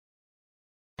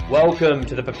Welcome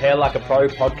to the Prepare Like a Pro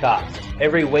podcast.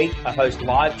 Every week, I host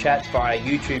live chats via our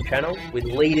YouTube channel with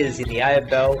leaders in the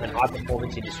AFL and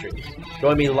high-performance industries.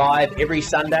 Join me live every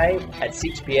Sunday at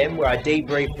 6 p.m. where I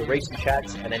debrief the recent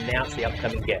chats and announce the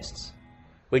upcoming guests.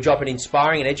 We drop an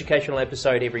inspiring and educational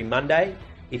episode every Monday.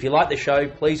 If you like the show,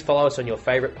 please follow us on your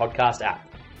favourite podcast app.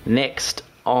 Next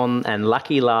on and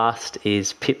lucky last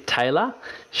is Pip Taylor.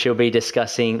 She'll be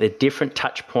discussing the different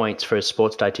touch points for a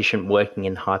sports dietitian working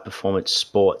in high performance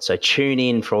sport. So tune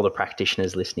in for all the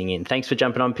practitioners listening in. Thanks for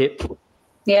jumping on, Pip.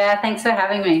 Yeah, thanks for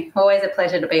having me. Always a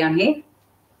pleasure to be on here.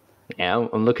 Yeah,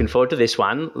 I'm looking forward to this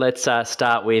one. Let's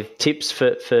start with tips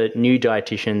for new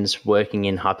dietitians working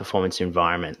in high performance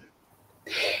environment.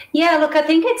 Yeah, look, I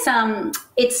think it's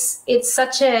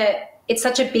such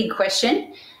a big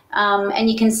question. And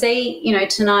you can see,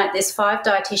 tonight there's 5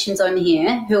 dietitians on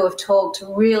here who have talked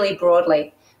really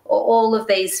broadly, all of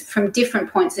these from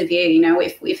different points of view.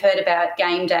 We've heard about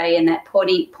game day and that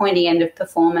pointy end of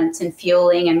performance and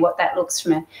fueling and what that looks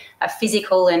from a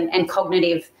physical and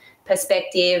cognitive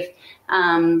perspective.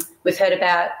 We've heard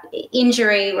about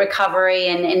injury recovery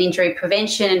and injury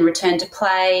prevention and return to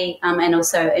play, and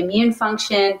also immune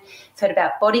function. We've heard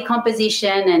about body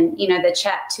composition and, the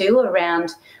chat too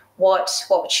around what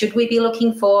should we be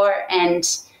looking for,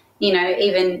 and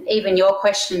even your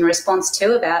question and response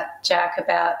too about Jack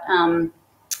about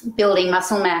building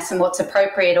muscle mass and what's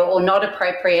appropriate or not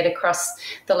appropriate across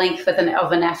the length of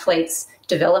an athlete's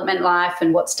development life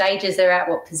and what stages they're at,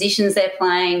 what positions they're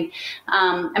playing,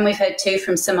 and we've heard too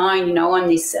from Simone on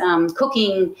this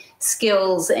cooking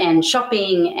skills and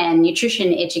shopping and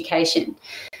nutrition education.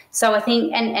 So I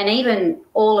think, and even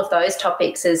all of those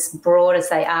topics, as broad as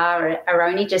they are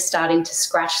only just starting to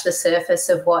scratch the surface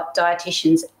of what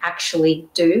dietitians actually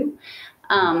do.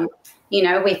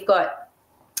 We've got,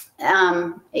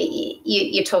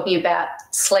 you're talking about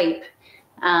sleep,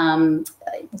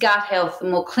 gut health, the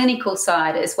more clinical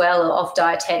side as well of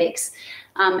dietetics.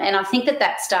 And I think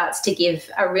that starts to give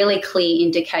a really clear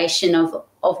indication of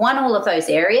one, all of those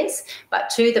areas,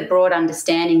 but two, the broad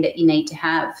understanding that you need to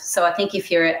have. So I think if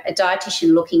you're a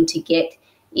dietitian looking to get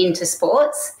into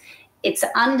sports, it's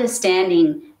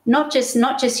understanding not just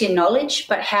your knowledge,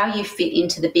 but how you fit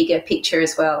into the bigger picture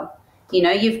as well.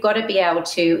 You've got to be able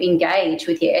to engage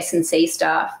with your S&C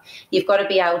staff. You've got to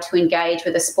be able to engage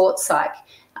with a sports psych,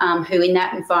 who in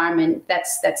that environment,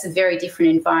 that's a very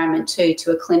different environment too, to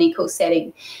a clinical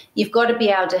setting. You've got to be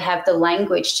able to have the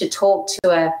language to talk to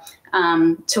a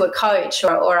coach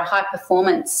or a high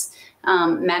performance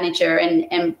manager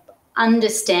and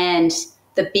understand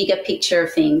the bigger picture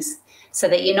of things, so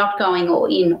that you're not going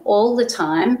all the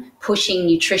time pushing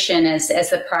nutrition as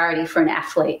the priority for an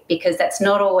athlete, because that's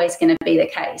not always going to be the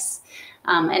case.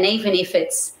 And even if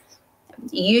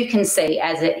you can see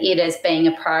it as being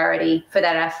a priority for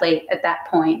that athlete at that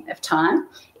point of time,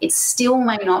 it still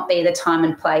may not be the time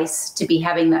and place to be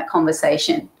having that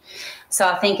conversation. So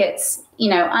I think it's,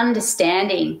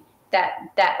 understanding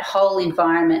that whole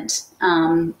environment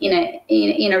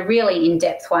in a really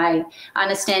in-depth way,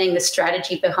 understanding the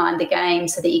strategy behind the game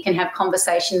so that you can have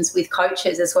conversations with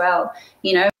coaches as well.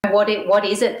 What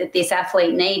is it that this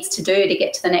athlete needs to do to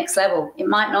get to the next level? It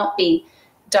might not be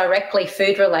directly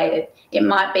food related. It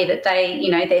might be that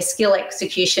their skill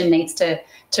execution needs to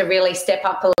really step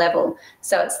up a level.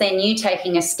 So it's then you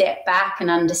taking a step back and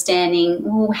understanding,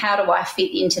 how do I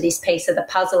fit into this piece of the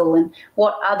puzzle, and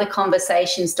what other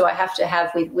conversations do I have to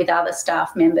have with other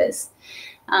staff members?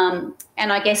 And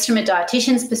I guess from a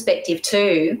dietitian's perspective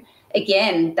too,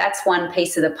 again, that's one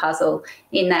piece of the puzzle.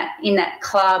 In that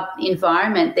club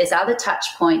environment, there's other touch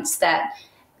points that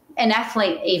an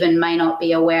athlete even may not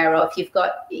be aware of. You've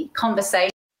got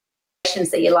conversations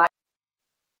that you're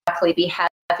likely be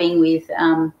having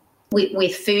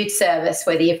with food service,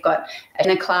 whether you've got in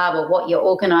a club or what you're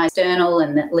organised external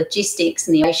and the logistics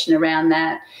and the information around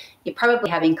that. You're probably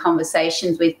having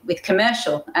conversations with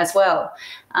commercial as well,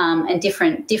 and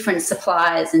different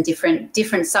suppliers and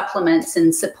different supplements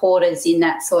and supporters in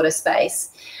that sort of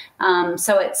space.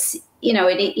 So it's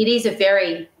it is a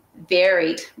very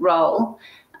varied role.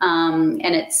 And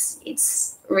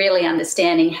it's really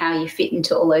understanding how you fit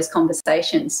into all those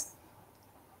conversations.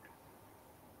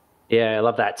 Yeah, I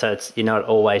love that. So you're not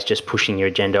always just pushing your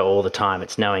agenda all the time.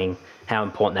 It's knowing how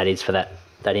important that is for that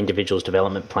individual's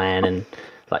development plan. And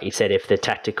like you said, if the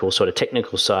tactical sort of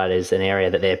technical side is an area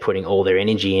that they're putting all their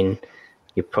energy in,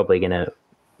 you're probably going to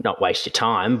not waste your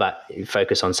time, but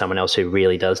focus on someone else who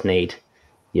really does need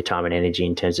your time and energy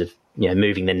in terms of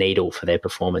moving the needle for their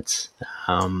performance.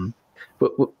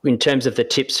 In terms of the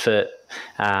tips for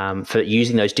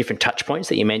using those different touch points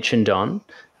that you mentioned on,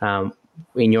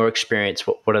 in your experience,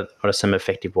 what are some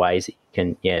effective ways that you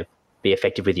can be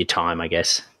effective with your time, I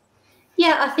guess?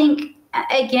 Yeah, I think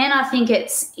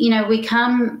it's,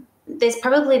 there's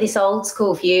probably this old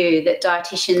school view that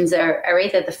dietitians are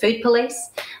either the food police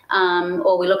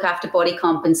or we look after body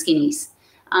comp and skinnies.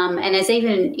 And as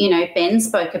even, Ben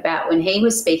spoke about when he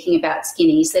was speaking about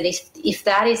skinnies, that if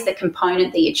that is the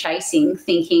component that you're chasing,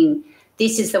 thinking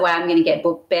this is the way I'm going to get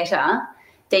better,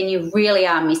 then you really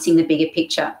are missing the bigger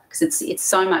picture, because it's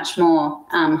so much more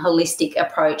holistic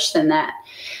approach than that.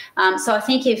 So I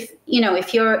think if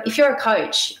you're a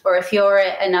coach, or if you're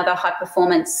another high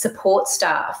performance support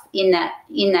staff in that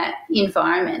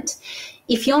environment,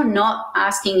 if you're not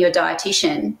asking your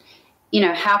dietitian,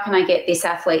 how can I get this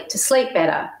athlete to sleep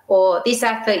better? Or this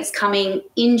athlete's coming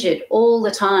injured all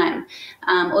the time,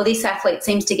 or this athlete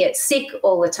seems to get sick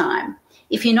all the time.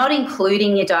 If you're not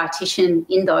including your dietitian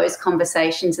in those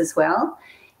conversations as well,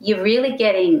 you're really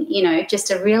getting,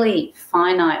 just a really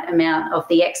finite amount of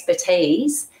the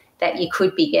expertise that you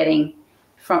could be getting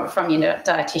from your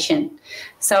dietitian.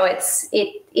 So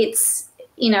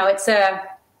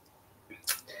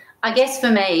I guess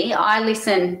for me, I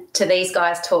listen to these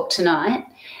guys talk tonight,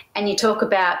 and you talk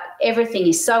about everything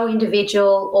is so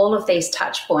individual, all of these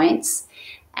touch points,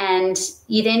 and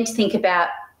you then think about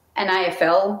an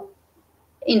AFL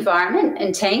environment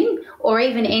and team, or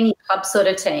even any club sort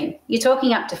of team. You're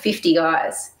talking up to 50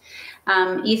 guys.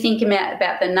 You think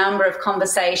about the number of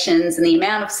conversations and the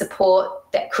amount of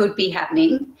support that could be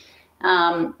happening.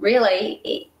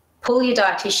 Pull your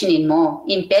dietitian in more,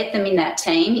 embed them in that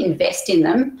team, invest in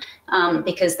them,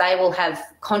 because they will have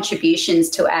contributions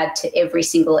to add to every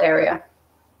single area.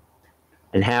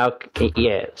 And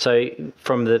so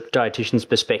from the dietitian's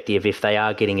perspective, if they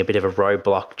are getting a bit of a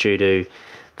roadblock due to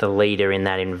the leader in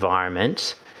that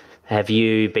environment, have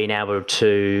you been able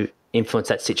to influence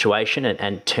that situation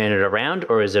and turn it around,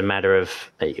 or is it a matter of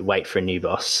wait for a new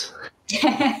boss?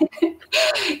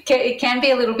 It can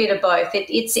be a little bit of both.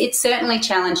 It's certainly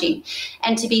challenging.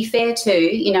 And to be fair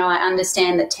too, I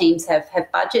understand that teams have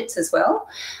budgets as well.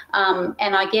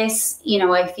 And I guess,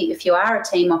 if you are a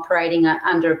team operating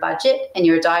under a budget and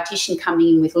you're a dietitian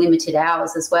coming in with limited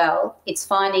hours as well, it's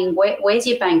finding where's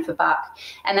your bang for buck.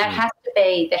 And that has to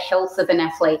be the health of an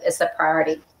athlete as the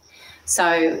priority.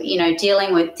 So,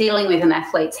 dealing with an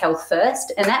athlete's health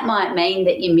first, and that might mean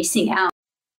that you're missing out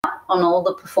on all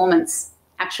the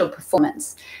actual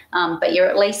performance, but you're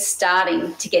at least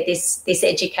starting to get this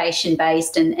education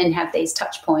based and have these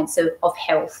touch points of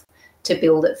health to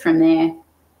build it from there.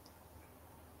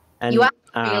 And, you asked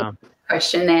a really hard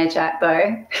question there, Jack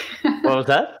Bow. What was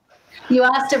that? You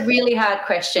asked a really hard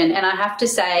question, and I have to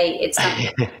say it's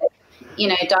something that,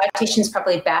 dietitians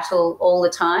probably battle all the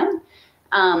time.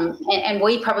 And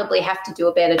we probably have to do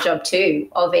a better job too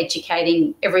of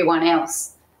educating everyone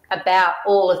else about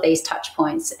all of these touch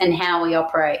points and how we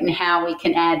operate and how we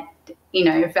can add,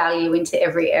 value into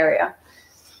every area.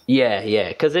 Yeah,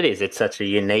 because it's such a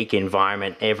unique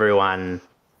environment. Everyone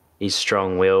is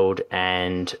strong-willed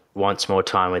and wants more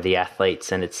time with the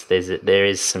athletes, and it's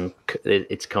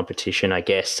competition, I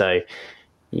guess. So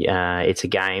it's a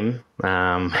game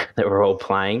that we're all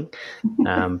playing,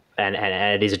 and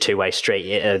it is a two-way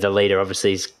street. The leader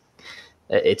obviously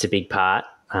it's a big part.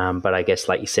 But I guess,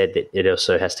 like you said, that it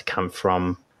also has to come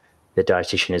from the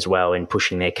dietitian as well in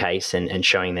pushing their case and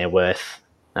showing their worth,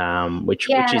 which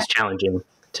is challenging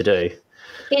to do.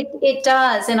 It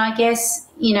does, and I guess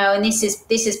and this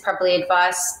is probably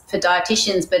advice for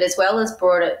dietitians, but as well as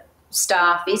broader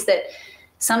staff, is that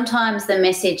sometimes the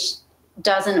message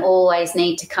doesn't always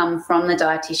need to come from the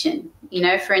dietitian.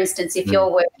 For instance, if you're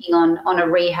working on a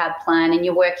rehab plan and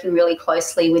you're working really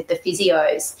closely with the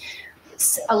physios,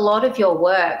 a lot of your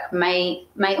work may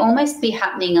almost be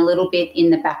happening a little bit in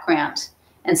the background,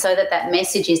 and so that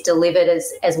message is delivered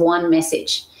as one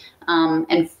message.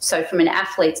 And so from an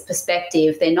athlete's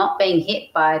perspective, they're not being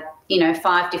hit by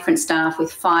 5 different staff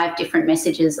with 5 different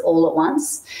messages all at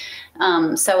once.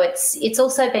 So it's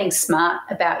also being smart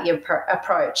about your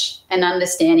approach and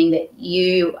understanding that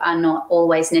you are not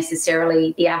always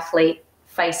necessarily the athlete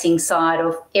facing side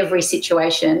of every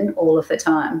situation all of the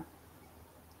time.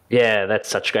 Yeah, that's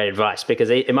such great advice, because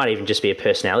it might even just be a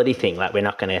personality thing. Like, we're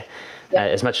not going to,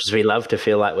 as much as we love to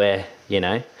feel like we're going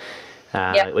to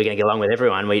get along with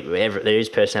everyone, there is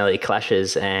personality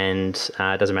clashes, and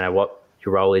it doesn't matter what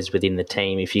your role is within the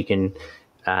team. If you can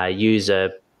use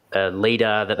a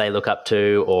leader that they look up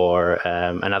to, or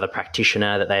another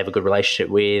practitioner that they have a good relationship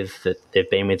with, that they've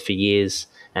been with for years,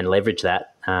 and leverage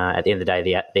that, at the end of the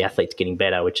day, the athlete's getting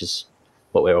better, which is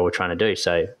what we're all trying to do.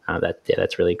 So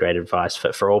that's really great advice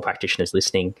for all practitioners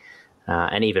listening.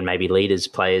 and even maybe leaders,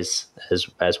 players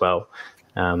as well.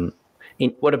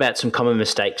 What about some common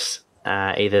mistakes,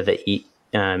 either that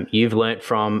you've learnt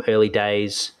from early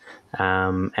days,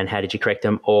 and how did you correct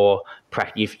them, or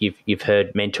you've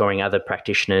heard mentoring other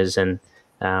practitioners and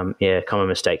common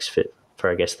mistakes for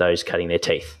I guess those cutting their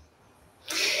teeth?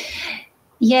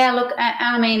 Yeah, look,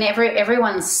 I mean,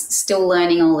 everyone's still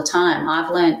learning all the time.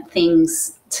 I've learnt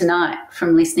things tonight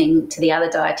from listening to the other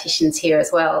dietitians here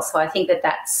as well. So I think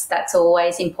that's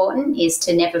always important, is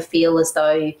to never feel as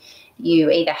though you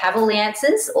either have all the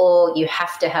answers or you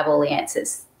have to have all the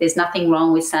answers. There's nothing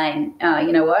wrong with saying,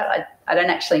 you know what, I don't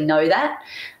actually know that,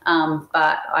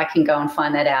 but I can go and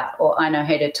find that out, or I know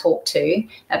who to talk to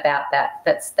about that.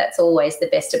 That's always the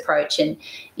best approach. And,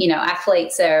 you know,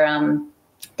 athletes are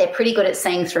they're pretty good at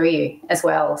seeing through you as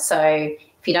well. So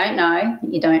if you don't know,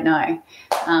 you don't know.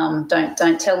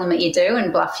 Don't tell them that you do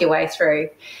and bluff your way through.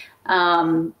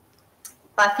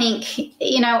 I think,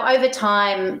 you know, over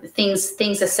time things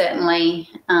are certainly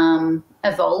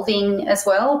evolving as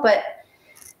well, but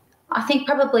I think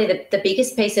probably the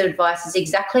biggest piece of advice is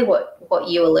exactly what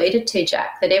you alluded to,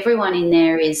 Jack, that everyone in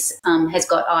there has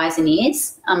got eyes and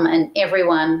ears, and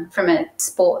everyone from a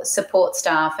support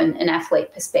staff and an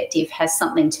athlete perspective has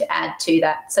something to add to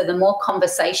that. So the more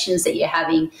conversations that you're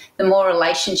having, the more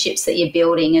relationships that you're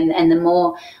building, and the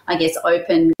more, I guess,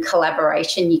 open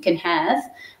collaboration you can have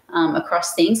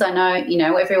across things. I know, you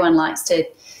know, everyone likes to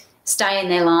stay in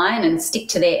their line and stick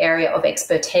to their area of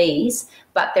expertise,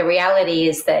 but the reality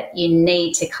is that you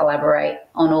need to collaborate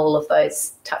on all of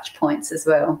those touch points as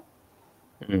well.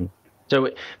 Mm. So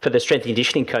for the strength and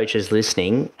conditioning coaches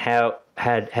listening, what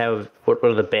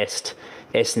are the best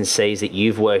S&Cs that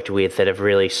you've worked with that have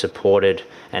really supported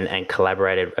and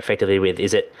collaborated effectively with?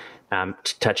 Is it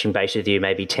touching base with you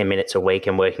maybe 10 minutes a week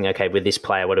and working, okay, with this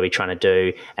player, what are we trying to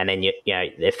do? And then, you know,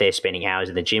 if they're spending hours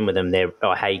in the gym with them, they're,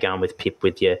 how are you going with Pip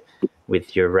with your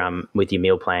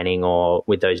meal planning, or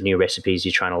with those new recipes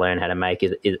you're trying to learn how to make?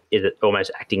 Is it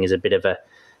almost acting as a bit of a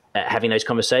having those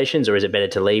conversations, or is it better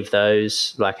to leave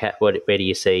those? Like, where do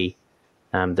you see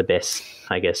the best,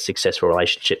 I guess, successful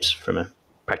relationships from a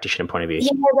practitioner point of view?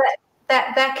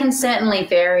 Yeah, that can certainly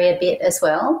vary a bit as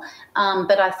well.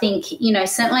 But I think, you know,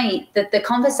 certainly the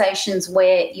conversations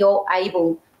where you're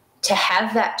able to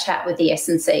have that chat with the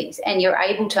S&Cs and you're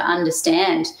able to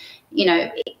understand, you know,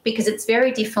 because it's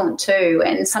very different too.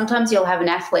 And sometimes you'll have an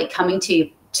athlete coming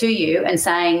to you and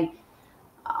saying,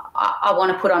 I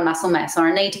want to put on muscle mass, or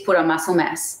I need to put on muscle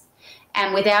mass,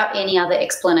 and without any other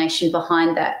explanation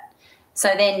behind that. So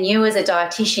then you as a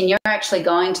dietitian, you're actually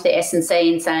going to the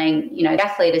S&C and saying, you know, the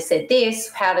athlete has said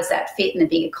this, how does that fit in the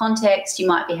bigger context? You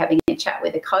might be having a chat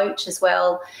with a coach as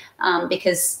well,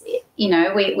 because, you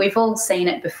know, we've all seen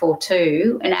it before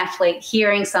too, an athlete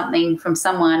hearing something from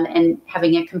someone and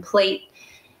having a complete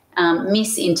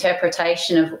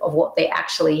misinterpretation of what they're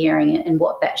actually hearing and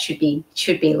what that should be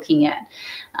looking at.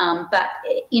 But,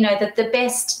 you know, the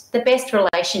best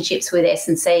relationships with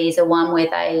S&Cs are one where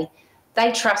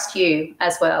they trust you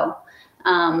as well,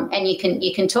 and you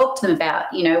can talk to them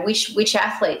about, you know, which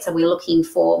athletes are we looking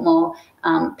for more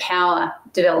power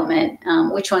development,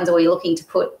 which ones are we looking to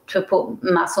put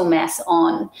muscle mass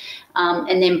on,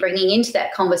 and then bringing into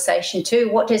that conversation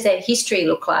too, what does their history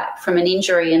look like from an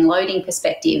injury and loading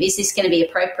perspective? Is this going to be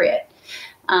appropriate?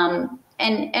 And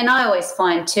I always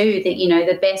find too that, you know,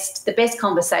 the best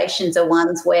conversations are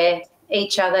ones where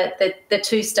each other, the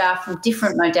two staff from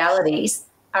different modalities,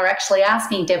 are actually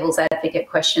asking devil's advocate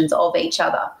questions of each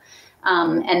other,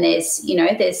 and there's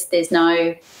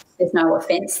no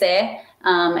offence there,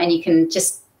 and you can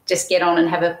just get on and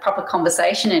have a proper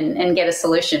conversation and get a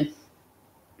solution.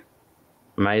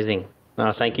 Amazing.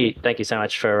 Oh, thank you so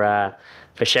much for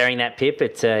sharing that, Pip.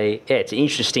 It's an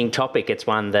interesting topic. It's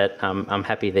one that I'm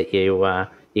happy that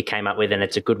you came up with, and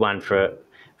it's a good one for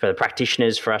the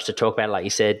practitioners, for us to talk about, like you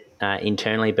said,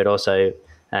 internally, but also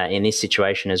in this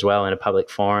situation as well, in a public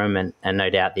forum, and no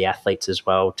doubt the athletes as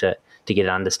well, to get an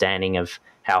understanding of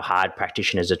how hard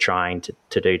practitioners are trying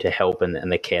to do to help,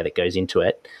 and the care that goes into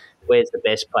it. Where's the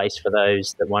best place for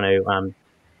those that want to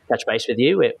touch base with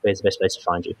you? Where's the best place to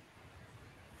find you?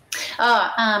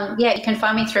 You can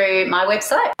find me through my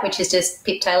website, which is just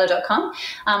piptaylor.com.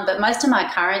 But most of my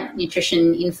current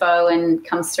nutrition info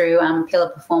comes through Pillar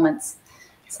Performance.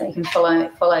 So you can follow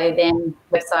them,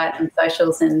 website and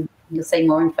socials, and you'll see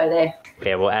more info there.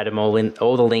 Yeah, we'll add them all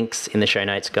the links in the show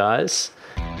notes, guys.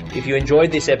 If you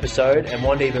enjoyed this episode and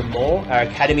want even more, our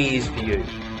academy is for you.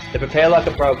 The Prepare Like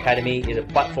a Pro Academy is a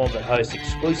platform that hosts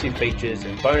exclusive features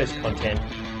and bonus content,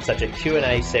 such as a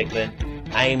Q&A segment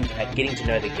aimed at getting to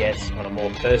know the guests on a more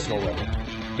personal level.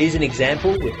 Here's an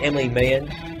example with Emily Meehan,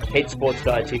 head sports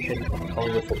dietitian at the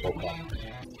Collingwood Football Club.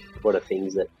 What are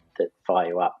things that fire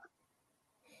you up?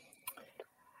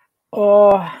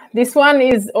 Oh, this one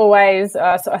is always,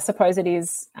 I suppose it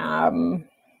is,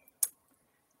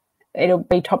 it'll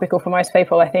be topical for most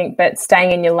people, I think, but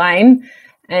staying in your lane.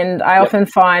 And I often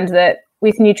find that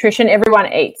with nutrition,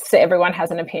 everyone eats, so everyone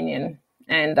has an opinion.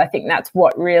 And I think that's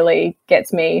what really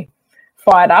gets me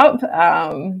fired up,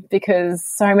 because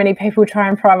so many people try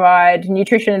and provide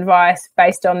nutrition advice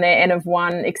based on their N of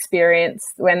 1 experience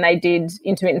when they did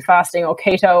intermittent fasting or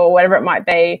keto or whatever it might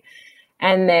be.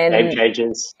 And then game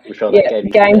changers, I'm sure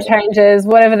game changers,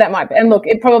 whatever that might be. And look,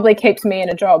 it probably keeps me in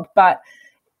a job, but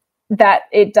that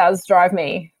it does drive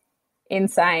me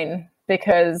insane,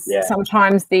 because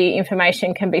sometimes the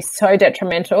information can be so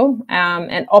detrimental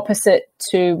and opposite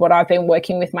to what I've been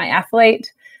working with my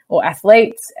athlete or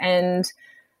athletes, and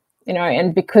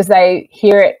and because they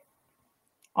hear it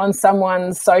on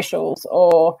someone's socials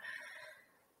or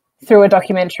through a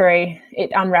documentary,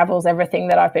 it unravels everything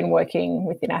that I've been working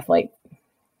with an athlete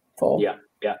for. Yeah.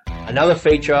 Another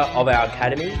feature of our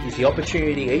academy is the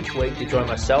opportunity each week to join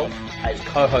myself as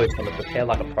co-host on the Prepare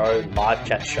Like a Pro live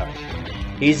chat show.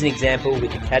 Here's an example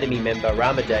with Academy member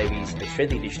Rama Davies, the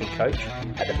strength and conditioning coach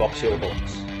at the Box Hill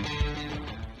Hawks.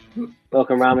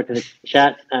 Welcome, Rama, to the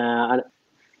chat.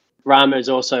 Rama has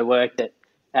also worked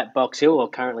at Box Hill, or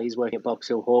currently he's working at Box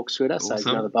Hill Hawks with us, awesome. So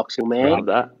he's another Box Hill man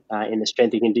in the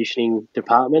strength and conditioning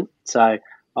department. So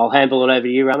I'll handle it over to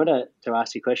you, Rama, to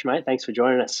ask your question, mate. Thanks for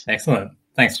joining us. Excellent.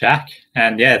 Thanks, Jack.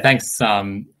 And thanks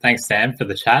Sam, for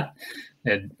the chat.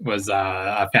 It was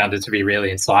I found it to be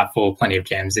really insightful, plenty of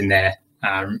gems in there,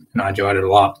 and I enjoyed it a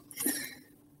lot.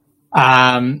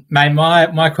 Mate,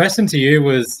 my question to you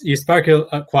was, you spoke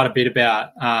quite a bit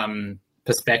about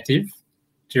perspective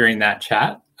during that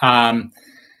chat. And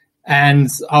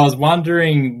I was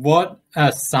wondering, what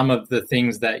are some of the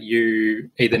things that you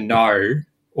either know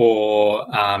or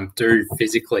do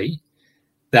physically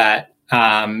that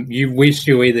you wish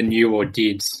you either knew or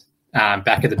did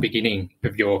back at the beginning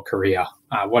of your career?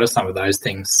 What are some of those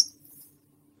things?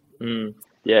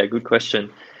 Yeah, good question.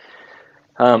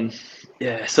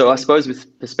 So I suppose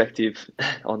with perspective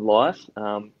on life,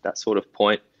 that sort of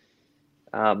point,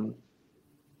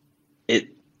 it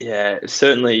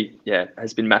certainly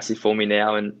has been massive for me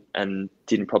now, and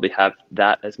didn't probably have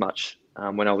that as much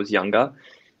when I was younger.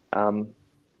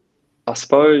 I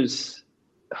suppose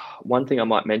one thing I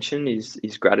might mention is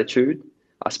gratitude.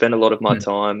 I spend a lot of my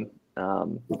time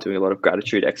doing a lot of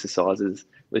gratitude exercises,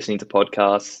 listening to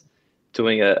podcasts,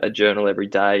 doing a journal every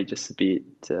day, just a bit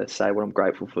to say what I'm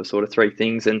grateful for, sort of 3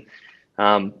 things. And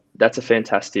that's a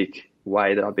fantastic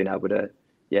way that I've been able to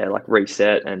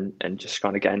reset and just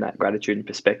kind of gain that gratitude and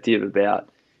perspective about,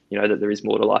 that there is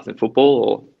more to life than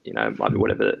football, or, might be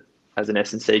whatever, as an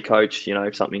S&C coach,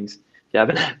 if something's, you're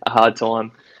having a hard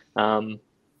time,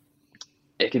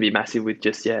 it can be massive with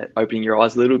just, opening your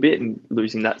eyes a little bit and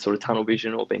losing that sort of tunnel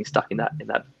vision or being stuck in that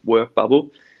work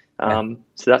bubble. So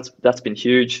that's been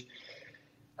huge.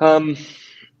 I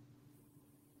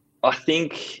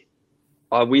think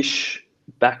I wish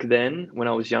back then, when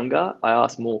I was younger, I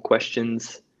asked more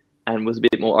questions and was a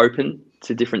bit more open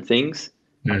to different things.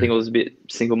 I think I was a bit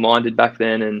single-minded back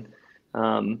then, and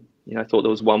I thought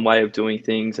there was one way of doing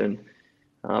things. And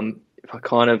if I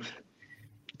kind of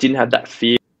didn't have that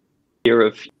fear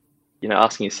of,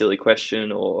 asking a silly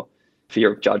question or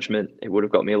fear of judgment, it would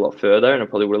have got me a lot further, and I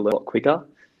probably would have learned a lot quicker.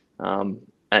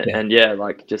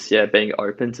 Being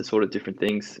open to sort of different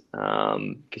things,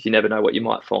 because you never know what you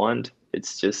might find.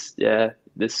 It's just,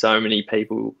 there's so many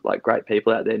people, like great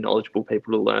people out there, knowledgeable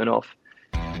people to learn off.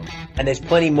 And there's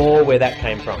plenty more where that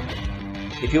came from.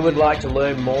 If you would like to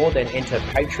learn more, then enter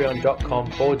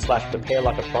patreon.com/Prepare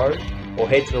Like a Pro, or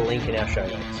head to the link in our show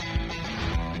notes.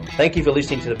 Thank you for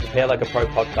listening to the Prepare Like a Pro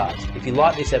podcast. If you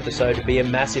like this episode, it'd be a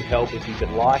massive help if you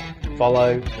could like,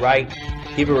 follow, rate,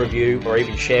 give a review, or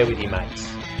even share with your mates.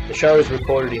 The show is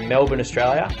recorded in Melbourne,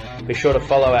 Australia. Be sure to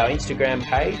follow our Instagram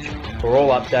page for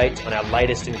all updates on our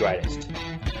latest and greatest.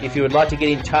 If you would like to get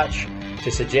in touch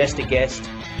to suggest a guest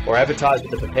or advertise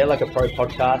with the Prepare Like a Pro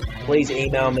podcast, please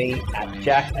email me at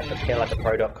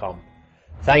jack@preparelikeapro.com.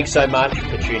 Thanks so much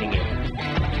for tuning in.